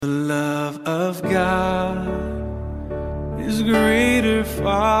The love of God is greater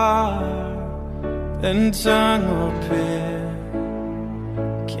far than tongue or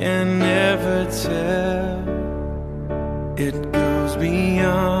pen can never tell. It goes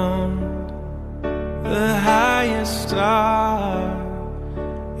beyond the highest star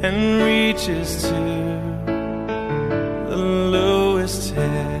and reaches to the lowest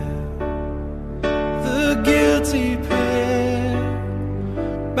hell. The guilty pair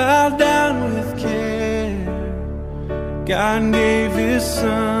bow down with care. God gave His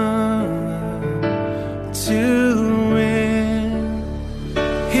Son to win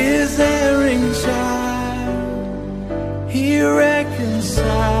His erring child. He reconciled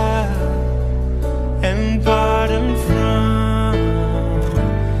and pardoned from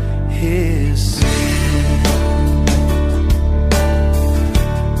His sin.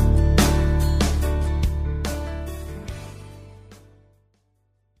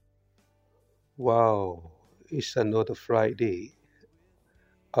 Wow, it's another Friday,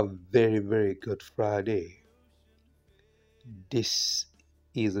 a very, very good Friday. This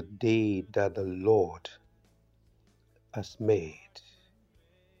is a day that the Lord has made.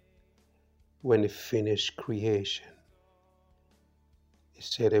 When He finished creation, He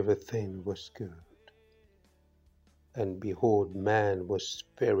said everything was good. And behold, man was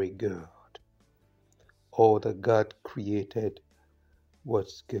very good. All that God created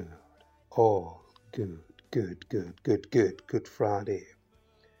was good. All good, good, good, good, good, good Friday.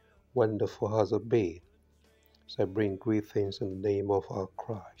 Wonderful has it been. So I bring greetings in the name of our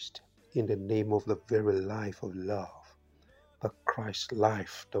Christ, in the name of the very life of love, the Christ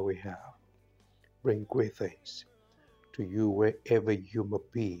life that we have. Bring greetings to you wherever you may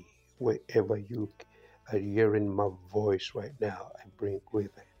be, wherever you are hearing my voice right now. I bring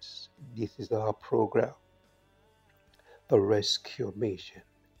greetings. This is our program, the Rescue Mission,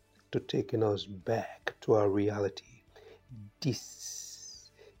 to taking us back to our reality.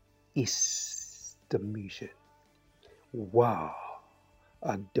 This is the mission. Wow,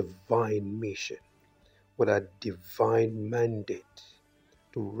 a divine mission with a divine mandate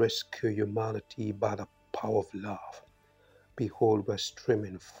to rescue humanity by the power of love. Behold, we're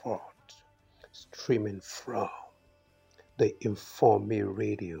streaming from the Inform Me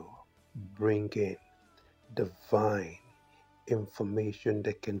Radio, bringing divine information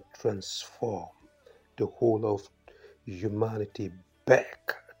that can transform the whole of humanity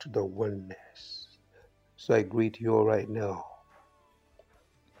back to the oneness. So I greet you all right now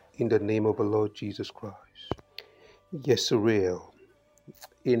in the name of the Lord Jesus Christ. Yes, real.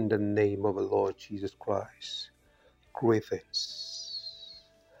 In the name of the Lord Jesus Christ. Greetings.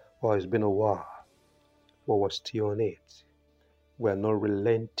 Well, it's been a while, but we're still on it. We're not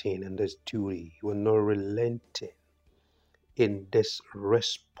relenting in this duty. We're not relenting in this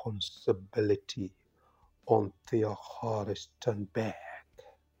responsibility until our heart is turned back,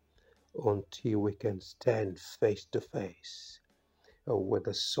 until we can stand face to face with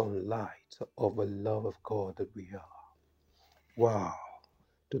the sunlight of the love of God that we are. Wow.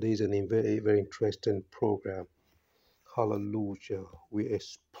 Today is a very, very interesting program. Hallelujah. We're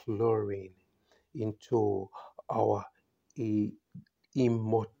exploring into our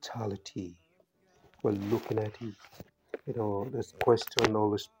immortality. We're looking at it. This question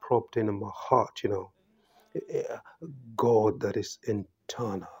always propped in my heart, God that is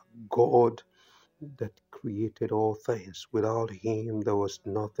eternal, God that created all things. Without Him, there was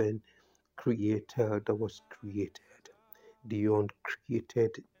nothing created that was created. The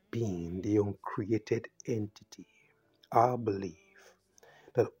uncreated being, the uncreated entity. I believe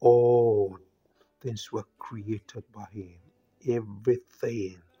that all things were created by Him.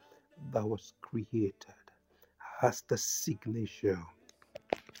 Everything that was created has the signature,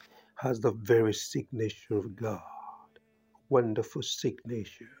 has the very signature of God. Wonderful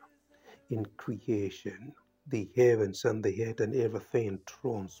signature in creation. The heavens and the earth and everything,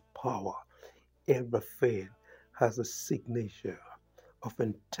 thrones, power, everything has a signature of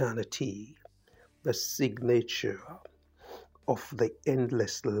eternity, the signature of the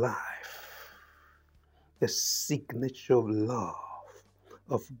endless life, the signature of love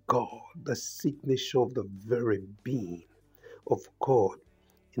of God, the signature of the very being of God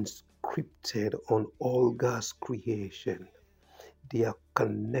inscripted on all God's creation. They are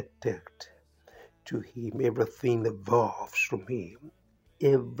connected to Him. Everything evolves from Him.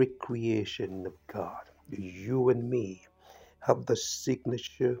 Every creation of God, you and me, have the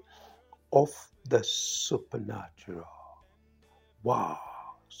signature of the supernatural. Wow.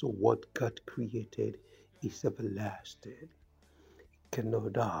 So what God created is everlasting,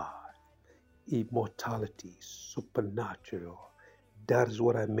 cannot die, immortality, supernatural, That is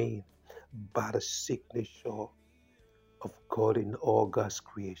what I mean by the signature of God in all God's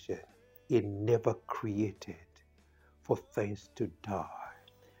creation. It never created for things to die.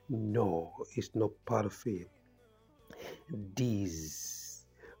 No, it's not part of it. This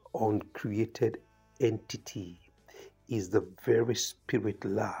uncreated entity is the very spirit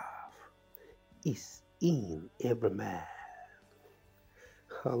life is in every man.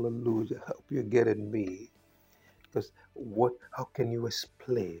 Hallelujah. I hope you're getting me. Because how can you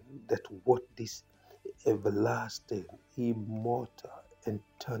explain that what this everlasting, immortal,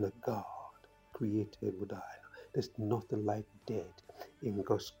 eternal God created would I? There's nothing like that in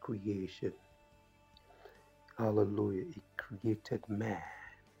God's creation. Hallelujah. He created man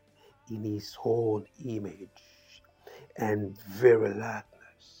in his own image and very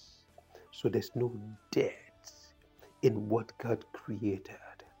likeness. So there's no death in what God created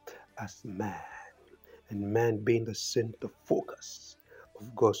as man. And man being the center focus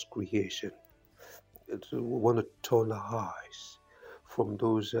of God's creation. So we want to turn our eyes from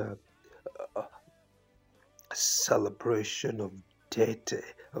those celebration of death,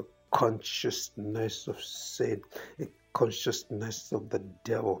 a consciousness of sin, a consciousness of the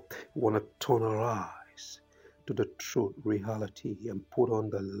devil. We want to turn our eyes to the truth, reality, and put on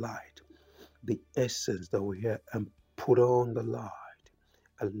the light, the essence that we hear, and put on the light,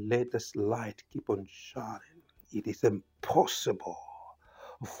 and let this light keep on shining. It is impossible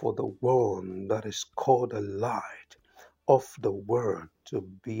for the one that is called the light of the world to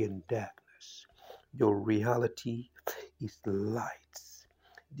be in darkness. Your reality is light.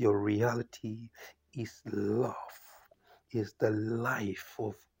 Your reality is love. Is the life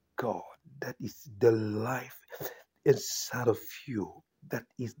of God. That is the life inside of you. That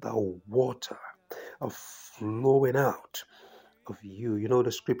is the water of flowing out of you. You know,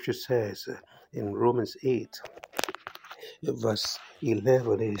 the scripture says in Romans 8, verse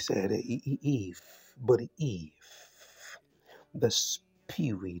 11, it said, Eve, the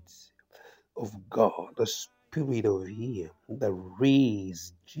Spirit of God, the Spirit of Him that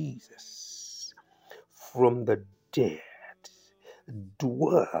raised Jesus from the dead,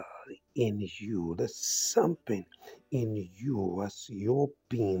 dwell in you. There's something in you as your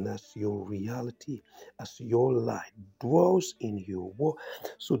being, as your reality, as your light dwells in you.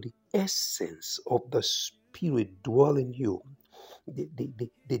 So the essence of the Spirit dwell in you.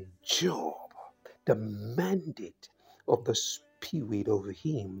 The job, the mandate of the Spirit of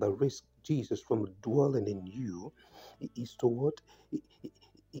Him that raised Jesus from dwelling in you is to what?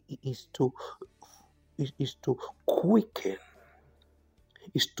 Is to quicken,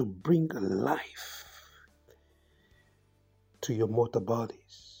 is to bring life to your mortal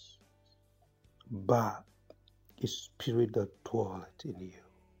bodies by a spirit that dwelleth in you.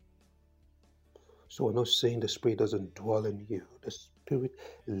 So we're not saying the Spirit doesn't dwell in you. The Spirit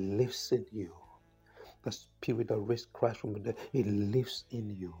lives in you. The Spirit that raised Christ from the dead, it lives in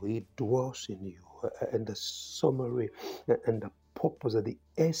you. It dwells in you. And the summary and the purpose and the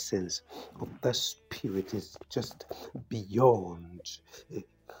essence of that Spirit is just beyond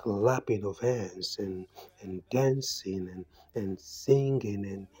clapping of hands and dancing and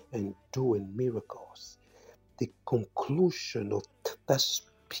singing and doing miracles. The conclusion of that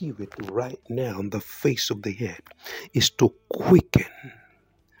Spirit right now on the face of the earth is to quicken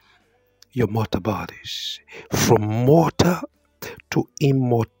your mortal bodies from mortal to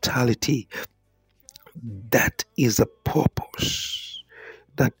immortality. That is the purpose.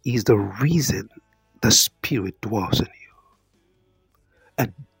 That is the reason the Spirit dwells in you.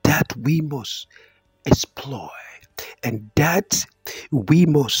 And that we must exploit. And that we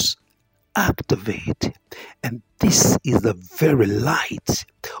must activate. And this is the very light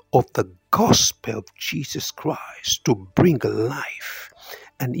of the gospel of Jesus Christ to bring life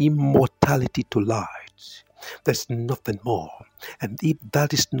and immortality to light. There's nothing more. And if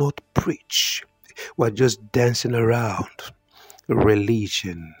that is not preached, we're just dancing around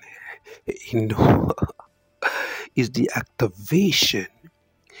religion. Is the activation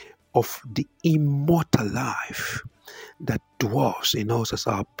of the immortal life that dwells in us as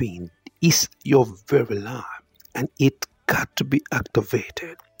our being is your very life, and it got to be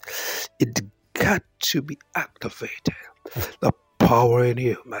activated. It got to be activated. The power in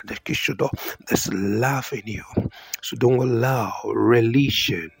you, man. There's love in you. So don't allow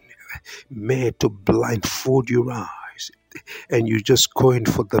religion made to blindfold your eyes, and you're just going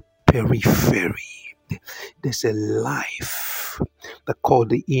for the periphery. There's a life that called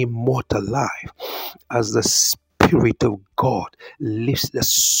the immortal life. As the Spirit of God lives, there's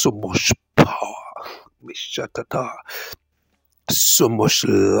so much power, so much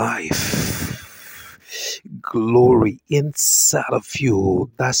life Glory inside of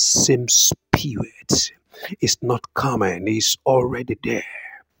you. That same spirit is not coming, it's already there.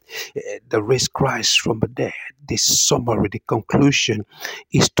 The raised Christ from the dead. The summary, the conclusion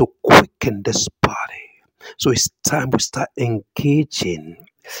is to quicken this body. So it's time we start engaging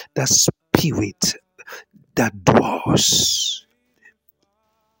that spirit that dwells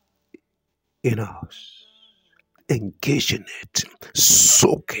in us. Engaging it,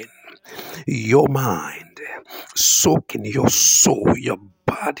 soaking your mind, soaking your soul, your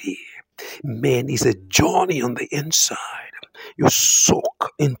body. Man, it's a journey on the inside. You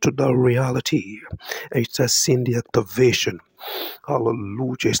soak into the reality and you start seeing the activation.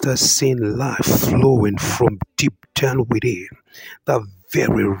 Hallelujah. You start seeing life flowing from deep down within. The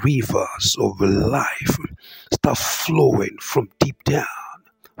very rivers of life start flowing from deep down.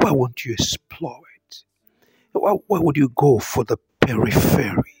 Why won't you explore it? Why would you go for the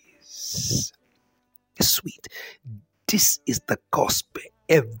peripheries? Sweet. This is the gospel.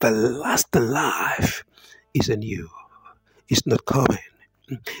 Everlasting life is in you. It's not coming.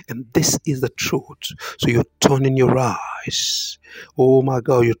 And this is the truth. So you're turning your eyes. Oh my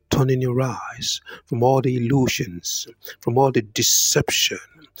God, you're turning your eyes from all the illusions, from all the deception,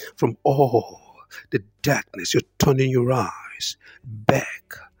 from all the darkness. You're turning your eyes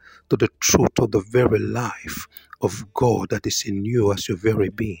back to the truth of the very life of God that is in you as your very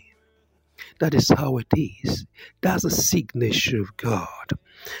being. That is how it is. That's a signature of God.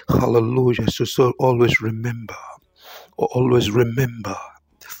 Hallelujah. So always remember, always remember,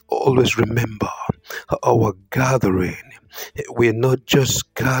 always remember our gathering. We're not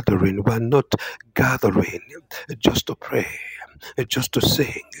just gathering. We're not gathering just to pray, just to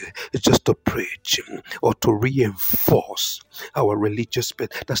sing, just to preach, or to reinforce our religious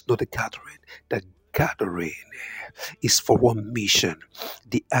bit. That's not a gathering. The gathering is for one mission,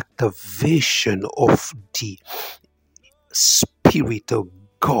 the activation of the Spirit of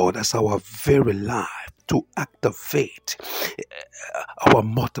God as our very life to activate our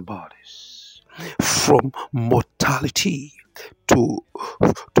mortal bodies from mortality to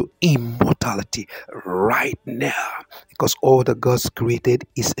immortality right now, because all that God's created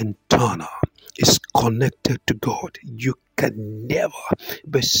is internal, is connected to God. You can never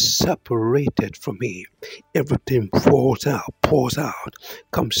be separated from Him. Everything pours out,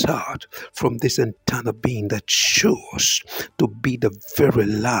 comes out from this internal being that chose to be the very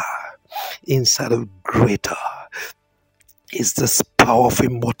life inside of greater. Is this power of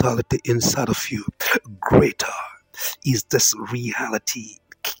immortality inside of you? Greater is this reality.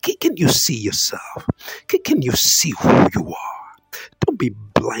 Can you see yourself? Can you see who you are? Don't be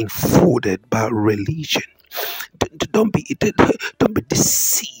blindfolded by religion. Don't be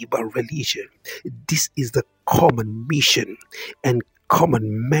deceived by religion. This is the common mission and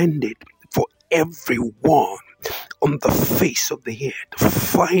common mandate for everyone on the face of the earth,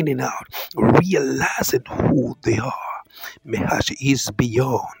 finding out, realizing who they are. Mehash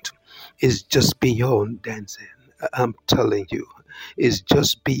is just beyond dancing. I'm telling you, it's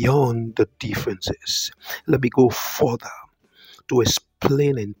just beyond the differences. Let me go further to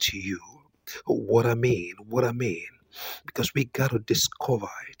explaining to you what I mean, because we got to discover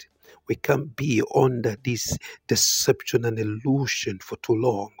it. We can't be under this deception and illusion for too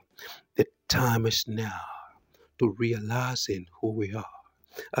long. The time is now to realizing who we are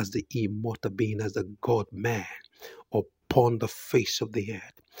as the immortal being, as the God man upon the face of the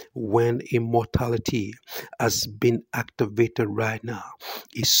earth. When immortality has been activated right now,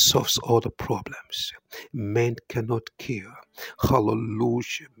 it solves all the problems. Men cannot kill.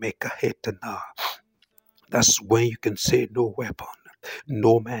 Hallelujah. Make a head now. That's when you can say no weapon,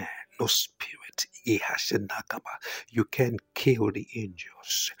 no man, no spirit. You can kill the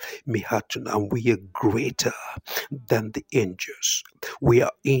angels. And we are greater than the angels. We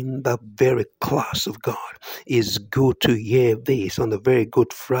are in the very class of God. It's good to hear this on the very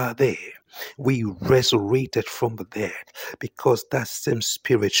Good Friday. We resurrected from the dead because that same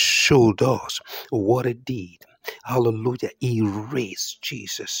spirit showed us what it did. Hallelujah. He raised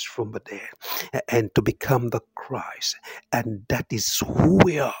Jesus from the dead and to become the Christ. And that is who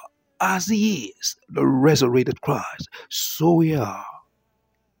we are. As He is, the resurrected Christ, so we are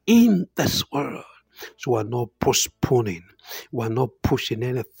in this world. So we're not postponing. We're not pushing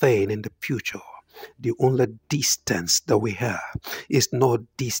anything in the future. The only distance that we have is not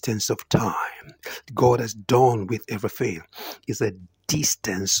distance of time. God has done with everything. It's a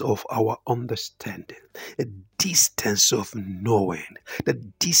distance of our understanding, the distance of knowing, the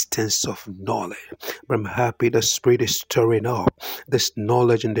distance of knowledge. But I'm happy the Spirit is stirring up this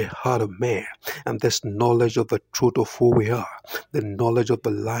knowledge in the heart of man, and this knowledge of the truth of who we are, the knowledge of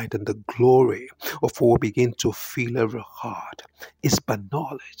the light and the glory of who we begin to feel every heart. It's by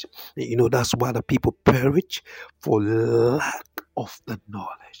knowledge. That's why the people perish for lack of the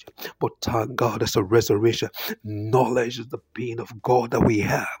knowledge. But thank God, as a resurrection, knowledge is the being of God that we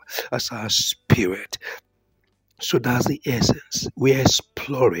have as our spirit. So that's the essence. We are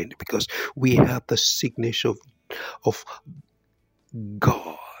exploring because we have the signature of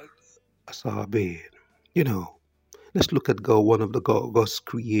God as our being. Let's look at God, one of the God's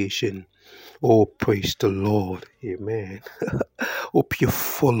creation. Oh, praise the Lord. Amen. Hope you're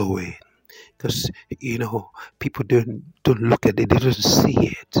following. Because people don't look at it, they don't see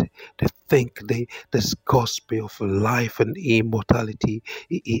it. They think this gospel of life and immortality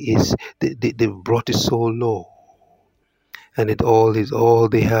is they've brought it so low, and it all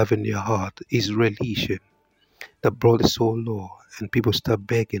they have in their heart is religion that brought it so low, and people start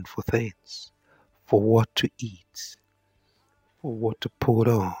begging for things, for what to eat, for what to put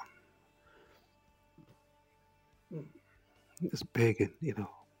on. It's begging,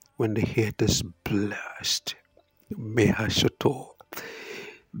 when they hear this blessed. Mehashato.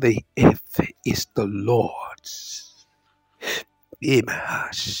 The earth is the Lord's.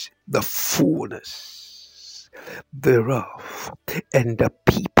 Imahash, the fullness thereof, and the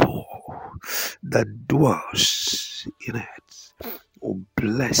people that dwells in it. Oh,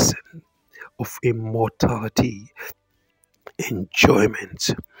 blessing of immortality, enjoyment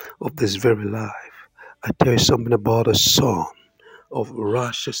of this very life. I tell you something about a son of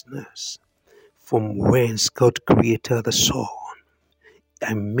righteousness, from whence God created the sun.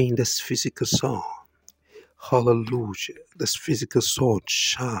 I mean this physical sun. Hallelujah. This physical sun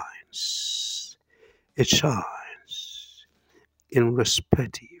shines. It shines in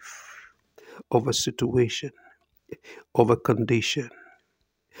respective of a situation, of a condition,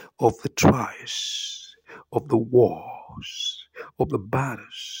 of the trials, of the wars, of the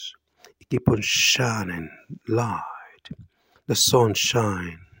battles. It keeps on shining light. The sun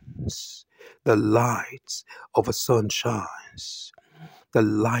shines. The light of a sun shines. The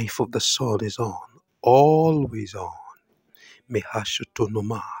life of the sun is on, always on.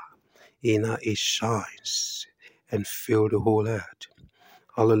 Mehashatonoma. Ina it shines and fill the whole earth.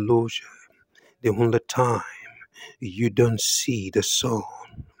 Hallelujah. The only time you don't see the sun,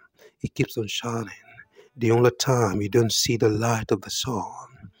 it keeps on shining. The only time you don't see the light of the sun,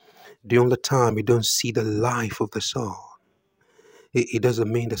 the only time you don't see the life of the sun, it doesn't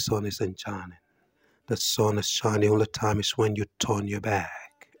mean the sun isn't shining. The sun is shining. The only time is when you turn your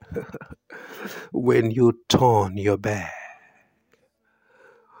back. When you turn your back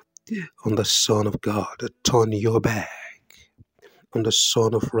on the Son of God, turn your back on the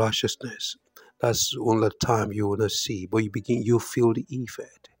Son of righteousness. That's the only time you will not see. But you feel the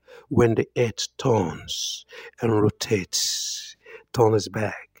effect when the earth turns and rotates, turns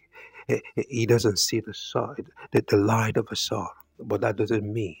back. He doesn't see the sun, the light of the sun. But that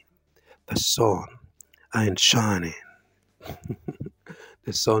doesn't mean the sun ain't shining.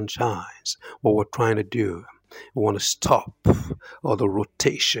 The sun shines. What we're trying to do, we want to stop all the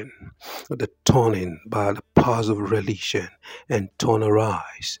rotation, the turning by the powers of religion, and turn our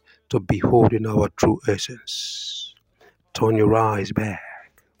eyes to beholding our true essence. Turn your eyes back.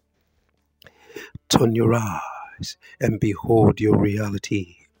 Turn your eyes and behold your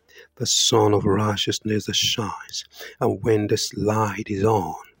reality. The sun of righteousness that shines. And when this light is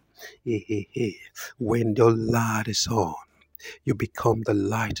on, when your light is on, you become the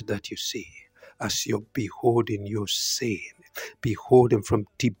light that you see. As you're beholding your sin, beholding from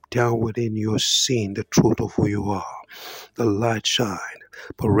deep down within your sin the truth of who you are. The light shine.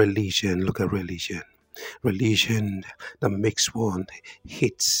 But religion, look at religion. Religion that makes one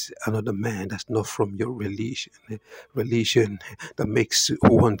hit another man that's not from your religion. Religion that makes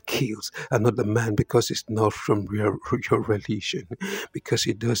one kills another man because it's not from your religion, because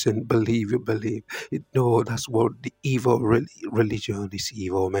he doesn't believe you believe. No, that's what the evil religion is.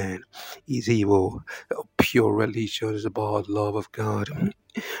 Evil, man is evil. Pure religion is about love of God.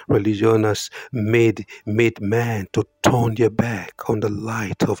 Religion has made man to turn their back on the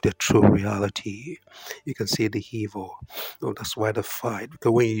light of their true reality. You can see the evil. Oh, that's why they fight.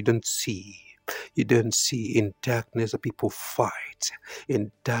 Because when you don't see in darkness the people fight.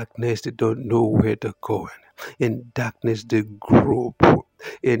 In darkness they don't know where they're going. In darkness they grope.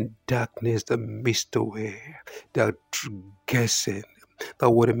 In darkness they miss the way. They're guessing.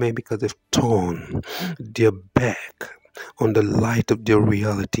 That's what it meant, because they've turned their back on the light of their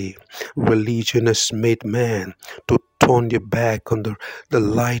reality. Religion has made man to turn their back on the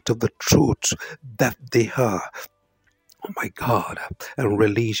light of the truth that they are. Oh my God. And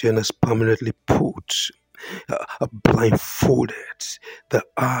religion has permanently put blindfolded the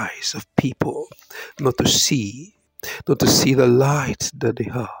eyes of people not to see, not to see the light that they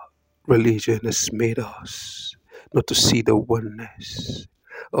are. Religion has made us not to see the oneness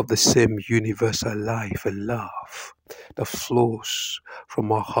of the same universal life and love that flows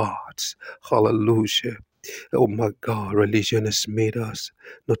from our hearts. Hallelujah. Oh my God, religion has made us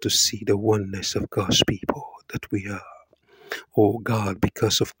not to see the oneness of God's people that we are. Oh God,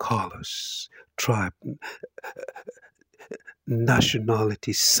 because of colors, tribe,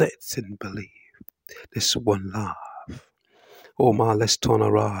 nationality, sects, and belief. This one love. Oh my, let's turn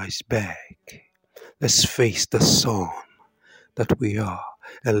our eyes back. Let's face the sun that we are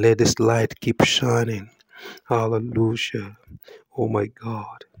and let this light keep shining. Hallelujah. Oh my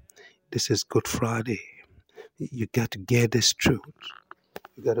God. This is Good Friday. You got to get this truth.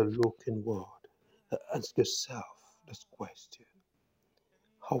 You got to look inward. Ask yourself this question.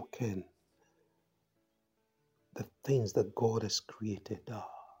 How can the things that God has created are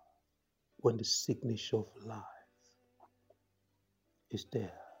when the signature of life is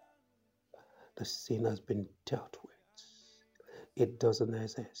there? The sin has been dealt with. It doesn't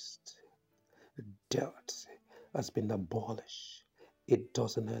exist. Death has been abolished. It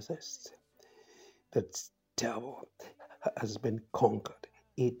doesn't exist. The devil has been conquered.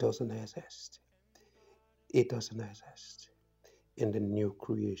 It doesn't exist. It doesn't exist in the new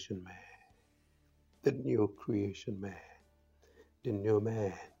creation man. The new creation man. The new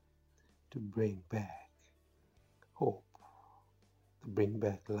man to bring back hope, to bring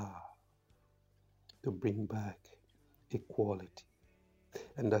back love, to bring back equality.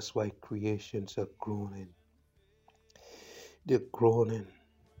 And that's why creations are groaning. They're groaning.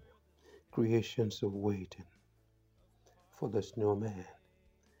 Creations are waiting for this new man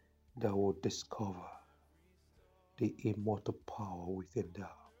that will discover the immortal power within them,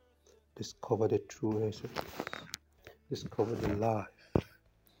 discover the true essence, discover the life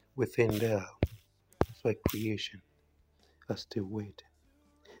within them. That's why creation are still waiting.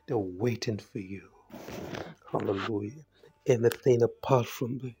 They're waiting for you. Hallelujah. Anything apart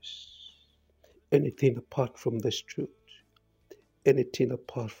from this, anything apart from this truth, anything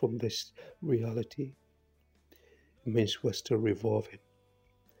apart from this reality means we're still revolving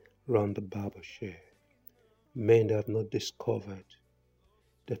around the barber chair. Men that have not discovered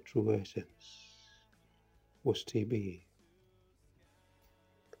the true essence will still be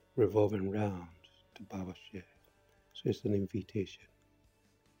revolving round the barber chair. So it's an invitation.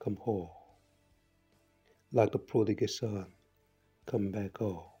 Come home. Like the prodigal son, come back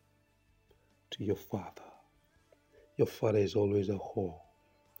home to your father. Your father is always a home.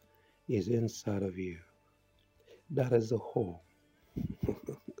 He's inside of you. That is the home.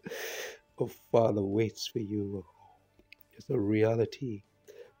 A father waits for you. It's a reality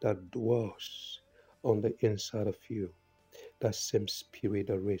that dwells on the inside of you. That same spirit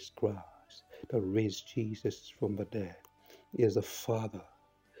that raised Christ, that raised Jesus from the dead, is a father,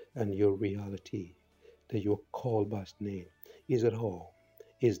 and your reality that you're called by his name is at home,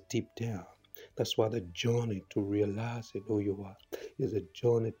 is deep down. That's why the journey to realize it, who you are, is a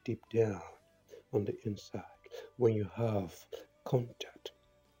journey deep down on the inside. When you have contact,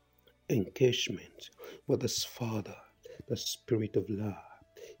 engagement with this Father, the Spirit of love,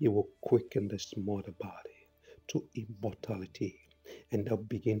 it will quicken this mortal body to immortality, and they'll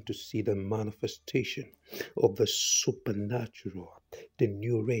begin to see the manifestation of the supernatural, the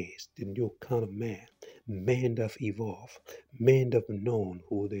new race, the new kind of man, men that have evolved, men that have known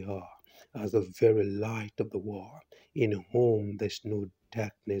who they are as the very light of the world, in whom there's no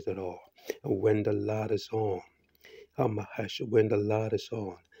darkness at all. And when the light is on, when the light is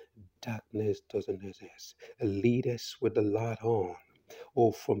on, darkness doesn't exist. Lead us with the light on,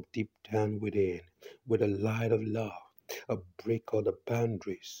 or from deep down within, with a light of love, a break all the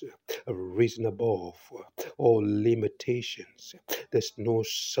boundaries, a reason above all limitations. There's no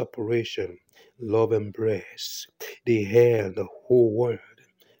separation. Love embrace. The hand, the whole world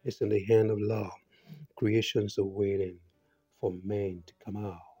is in the hand of love. Creations are waiting for men to come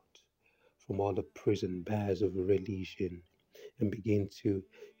out from all the prison bars of religion and begin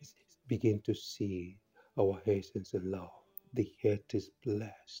to see our essence in love. The earth is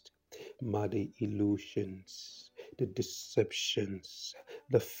blessed. Muddy illusions, the deceptions,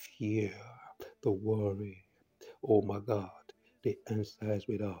 the fear, the worry. Oh my God, the answer is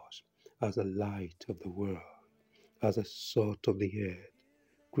with us as a light of the world, as a salt of the earth.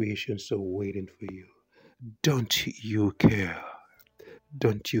 Creations are waiting for you. Don't you care?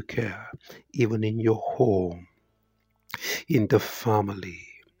 Don't you care? Even in your home, in the family,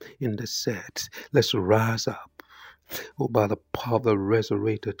 in the set, let's rise up. Oh, by the power of the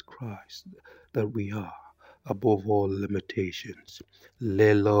resurrected Christ, that we are above all limitations.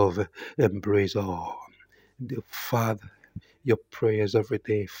 Let love embrace all. The Father, your prayers every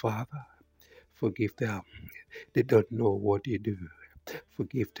day, Father, forgive them. They don't know what you do.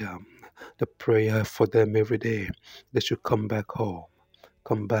 Forgive them. The prayer for them every day. They should come back home.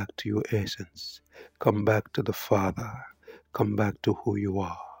 Come back to your essence. Come back to the Father. Come back to who you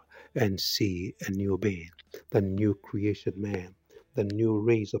are and see a new being, the new creation man, the new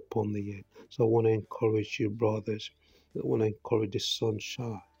rays upon the earth. So I want to encourage you, brothers. I want to encourage the sun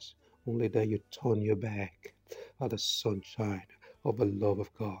shines. Only that you turn your back at the sunshine of the love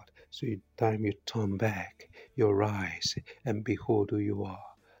of God. So each time you turn back, you rise and behold who you are,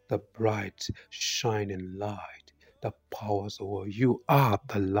 the bright shining light that powers the world. You are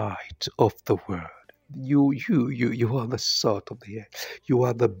the light of the world. You are the salt of the earth. You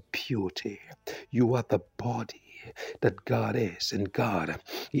are the beauty. You are the body that God is, and God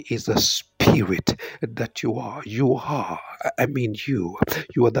is the spirit that you are. You are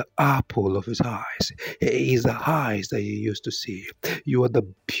the apple of his eyes. He is the eyes that you used to see. You are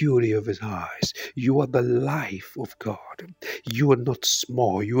the beauty of his eyes. You are the life of God. You are not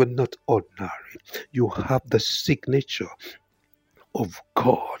small. You are not ordinary. You have the signature of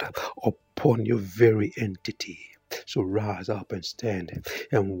God upon your very entity. So rise up and stand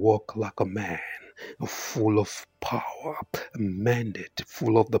and walk like a man, full of power, a mandate,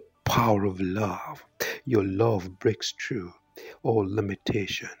 full of the power of love. Your love breaks through all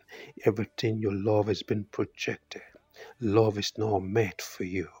limitation. Everything your love has been projected. Love is now made for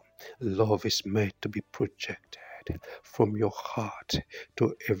you. Love is made to be projected from your heart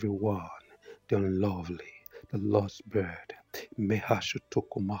to everyone, the unlovely, the lost bird.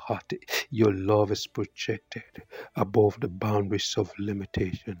 Mehashutokumahati. Your love is projected above the boundaries of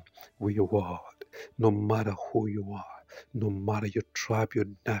limitation where you are. No matter who you are, no matter your tribe, your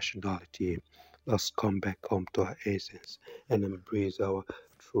nationality, let's come back home to our essence and embrace our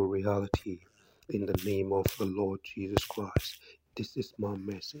true reality in the name of the Lord Jesus Christ. This is my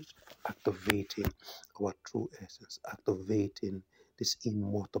message, activating our true essence, activating this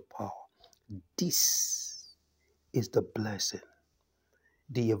immortal power. This is the blessing,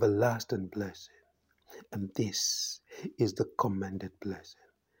 the everlasting blessing, and this is the commanded blessing.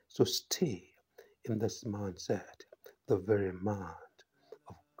 So stay in this mindset, the very mind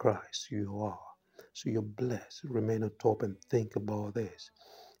of Christ you are. So you're blessed. Remain on top and think about this.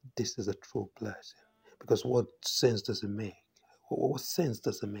 This is a true blessing. Because what sense does it make? What sense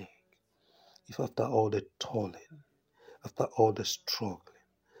does it make if after all the toiling, after all the struggling,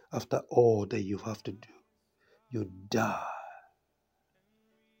 after all that you have to do, you die?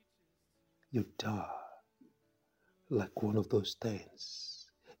 You die like one of those things.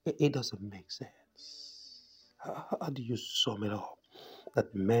 It doesn't make sense. How do you sum it up?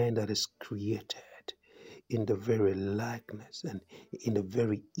 That man that is created in the very likeness and in the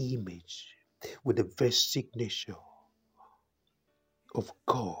very image, with the very signature of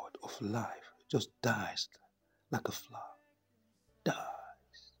God, of life, just dies like a flower. Die.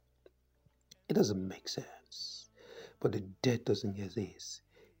 It doesn't make sense. But the death doesn't exist.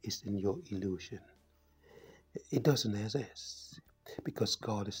 It's in your illusion. It doesn't exist because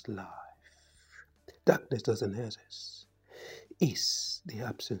God is life. Darkness doesn't exist. It's the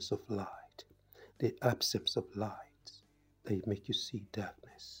absence of light. The absence of light that make you see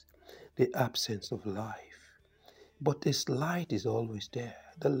darkness. The absence of life. But this light is always there.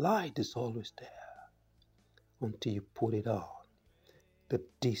 The light is always there until you put it on. The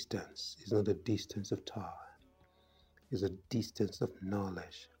distance is not the distance of time. It's a distance of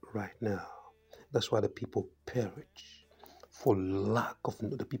knowledge right now. That's why the people perish. For lack of,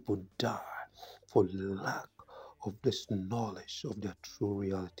 the people die for lack of this knowledge of their true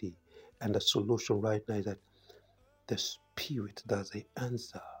reality. And the solution right now is that the Spirit does the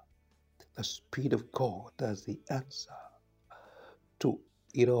answer. The Spirit of God does the answer to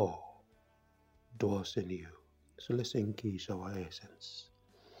it all, dwells in you. So let's engage our essence.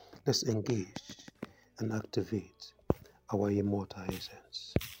 Let's engage and activate our immortal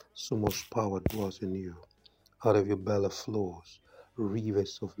essence. So much power dwells in you. Out of your belly flows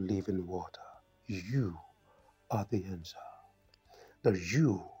rivers of living water. You are the answer. The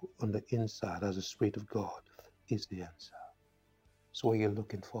you on the inside as the Spirit of God is the answer. So what you're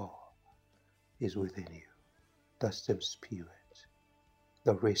looking for is within you. That same Spirit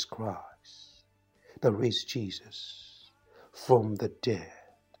that raised Christ, that raised Jesus from the dead,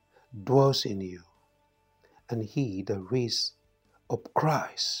 dwells in you. And he that raised up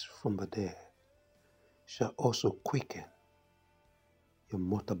Christ from the dead shall also quicken your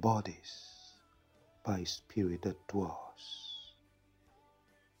mortal bodies by his Spirit that dwells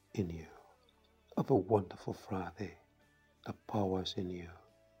in you. Have a wonderful Friday. The power is in you.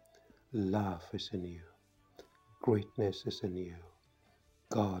 Love is in you. Greatness is in you.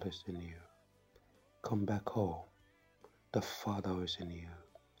 God is in you. Come back home. The Father is in you.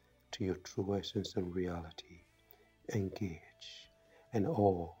 To your true essence and reality. Engage. And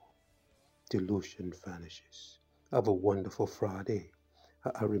all delusion vanishes. Have a wonderful Friday.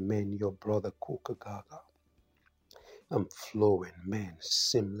 I remain your brother Kukagaga. I'm flowing, man,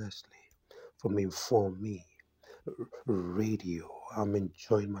 seamlessly from Inform Me Radio. I'm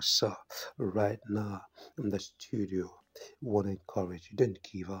enjoying myself right now in the studio. Want to encourage you, don't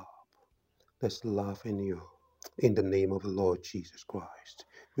give up. There's love in you. In the name of the Lord Jesus Christ.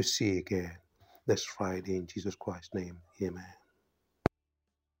 We'll see you again next Friday in Jesus Christ's name. Amen.